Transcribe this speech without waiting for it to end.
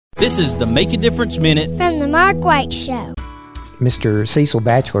This is the Make a Difference Minute from the Mark White Show. Mr. Cecil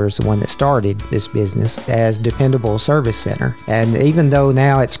Batchelor is the one that started this business as Dependable Service Center. And even though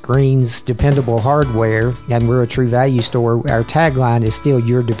now it's Green's Dependable Hardware and we're a True Value store, our tagline is still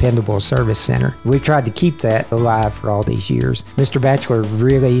Your Dependable Service Center. We've tried to keep that alive for all these years. Mr. Batchelor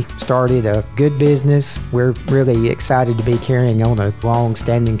really started a good business. We're really excited to be carrying on a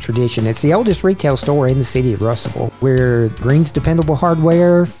long-standing tradition. It's the oldest retail store in the city of Russellville. We're Green's Dependable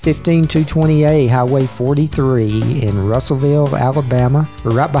Hardware, 15220A Highway 43 in Russellville, Alabama.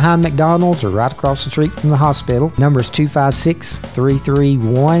 We're right behind McDonald's or right across the street from the hospital. Number is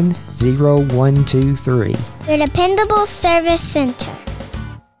 256-331-0123. Your Dependable Service Center.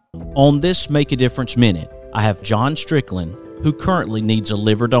 On this Make a Difference Minute, I have John Strickland, who currently needs a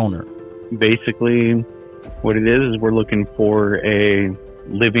liver donor. Basically, what it is we're looking for a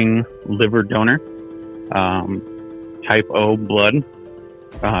living liver donor, type O blood,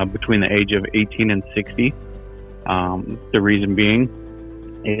 between the age of 18 and 60. The reason being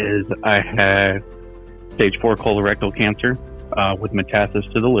is I had stage 4 colorectal cancer with metastasis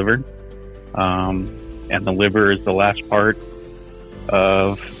to the liver. And the liver is the last part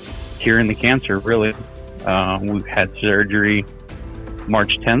of curing the cancer, really. We've had surgery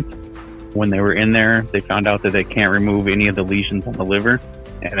March 10th. When they were in there, they found out that they can't remove any of the lesions on the liver.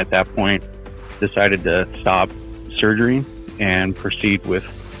 And at that point, decided to stop surgery and proceed with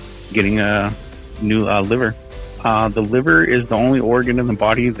getting a new liver. The liver is the only organ in the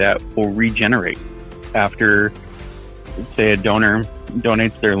body that will regenerate after, say, a donor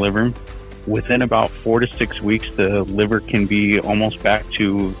donates their liver. Within about 4 to 6 weeks, the liver can be almost back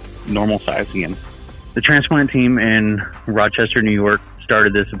to normal size again. The transplant team in Rochester, New York,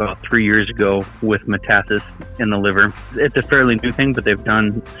 started this about 3 years ago with metastasis in the liver. It's a fairly new thing, but they've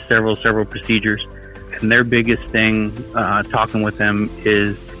done several procedures. And their biggest thing, talking with them,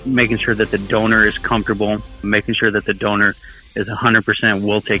 is making sure that the donor is comfortable, making sure that the donor is 100%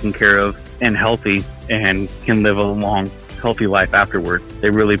 well taken care of and healthy and can live a long, healthy life afterward. They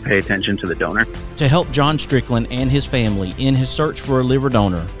really pay attention to the donor. To help John Strickland and his family in his search for a liver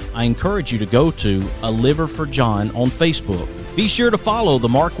donor, I encourage you to go to A Liver for John on Facebook. Be sure to follow The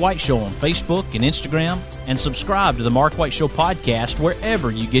Mark White Show on Facebook and Instagram, and subscribe to The Mark White Show podcast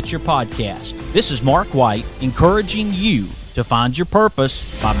wherever you get your podcast. This is Mark White, encouraging you to find your purpose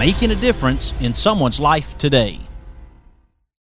by making a difference in someone's life today.